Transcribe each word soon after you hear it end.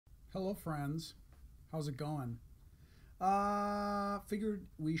Hello friends, how's it going? Figured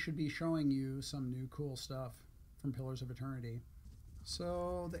we should be showing you some new cool stuff from Pillars of Eternity.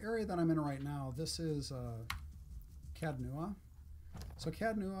 So the area that I'm in right now, this is Cadnua. So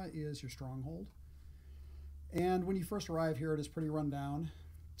Cadnua is your stronghold. And when you first arrive here, it is pretty run down.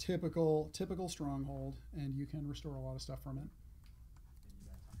 Typical stronghold, and you can restore a lot of stuff from it.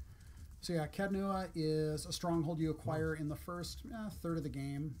 So yeah, Cadnua is a stronghold you acquire in the first third of the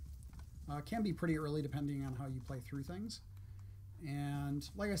game. Can be pretty early depending on how you play through things. And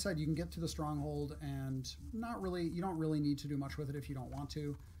like I said, you can get to the stronghold and you don't really need to do much with it if you don't want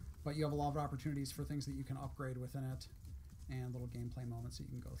to, but you have a lot of opportunities for things that you can upgrade within it and little gameplay moments that you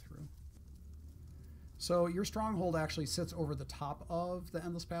can go through. So your stronghold actually sits over the top of the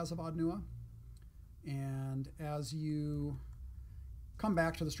Endless Paths of Adnua, and as you come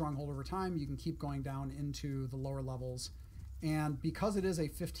back to the stronghold over time, you can keep going down into the lower levels. And because it is a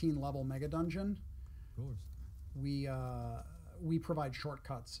 15 level mega dungeon, of course, we provide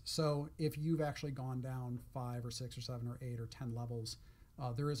shortcuts. So if you've actually gone down 5 or 6 or 7 or 8 or 10 levels,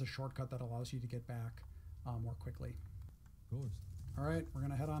 there is a shortcut that allows you to get back more quickly. Of course. All right, we're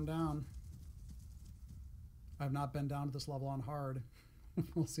gonna head on down. I've not been down to this level on hard.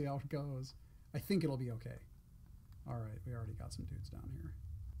 We'll see how it goes. I think it'll be okay. All right, we already got some dudes down here.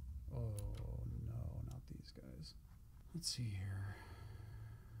 Oh no, not these guys. Let's see here.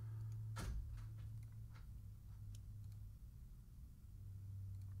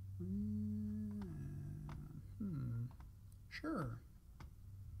 Sure.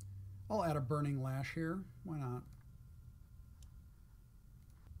 I'll add a burning lash here. Why not?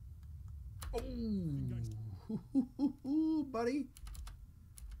 Oh, buddy.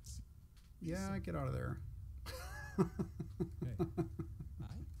 Yeah, get out of there. Hey.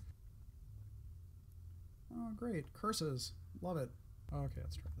 Hi. Oh, great. Curses. Love it. Okay,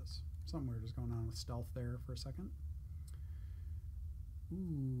 let's try this. Something weird is going on with stealth there for a second.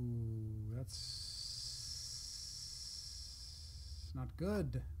 Ooh, that's not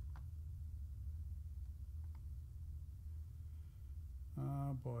good.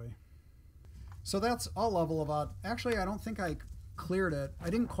 Oh, boy. So that's a level about... Actually, I don't think I cleared it. I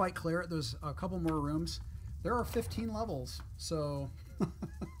didn't quite clear it. There's a couple more rooms. There are 15 levels, so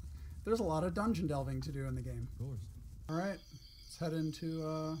there's a lot of dungeon delving to do in the game. Of course. All right, let's head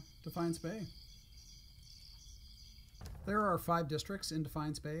into Defiance Bay. There are 5 districts in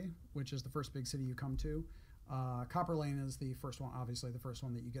Defiance Bay, which is the first big city you come to. Copper Lane is the first one, obviously the first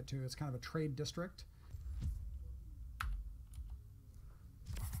one that you get to. It's kind of a trade district.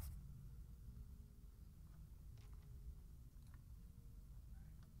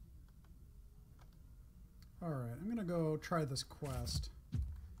 Alright, I'm gonna go try this quest.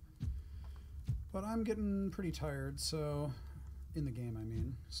 But I'm getting pretty tired, so... in the game, I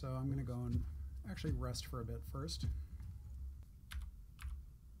mean. So I'm gonna go and actually rest for a bit first.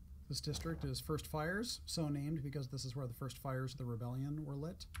 This district is First Fires, so named because this is where the first fires of the rebellion were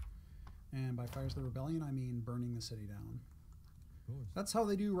lit. And by fires of the rebellion, I mean burning the city down. Of course. That's how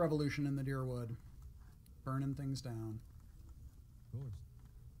they do revolution in the Deerwood. Burning things down. Of course.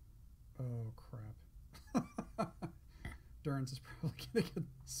 Oh, crap. Durance is probably gonna get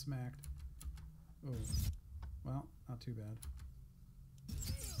smacked. Oh, well, not too bad.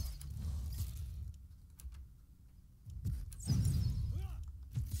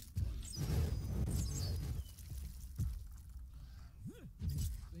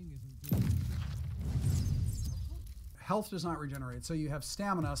 Health does not regenerate, so you have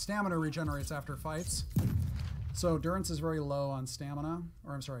stamina. Stamina regenerates after fights. So Durance is very low on stamina,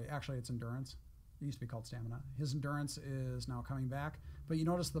 or I'm sorry, actually it's endurance. It used to be called stamina. His endurance is now coming back, but you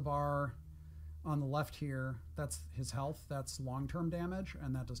notice the bar on the left here, that's his health, that's long-term damage,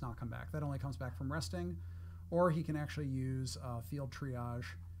 and that does not come back. That only comes back from resting, or he can actually use field triage,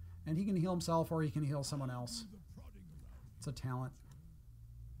 and he can heal himself or he can heal someone else. It's a talent.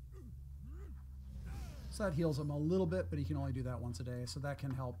 So that heals him a little bit, but he can only do that once a day, so that can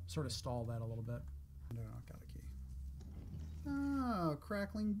help sort of stall that a little bit. Got a key. Oh,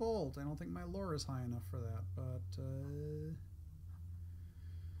 Crackling Bolt. I don't think my lore is high enough for that, but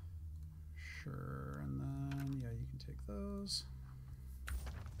sure. And then, yeah, you can take those.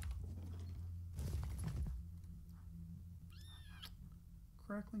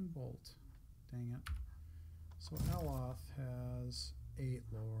 Crackling Bolt. Dang it. So Aloth has 8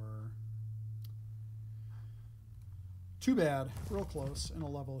 lore. Too bad. Real close. In a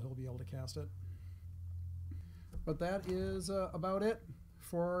level, he'll be able to cast it. But that is about it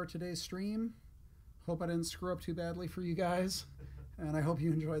for today's stream. Hope I didn't screw up too badly for you guys. And I hope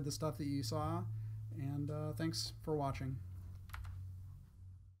you enjoyed the stuff that you saw. And thanks for watching.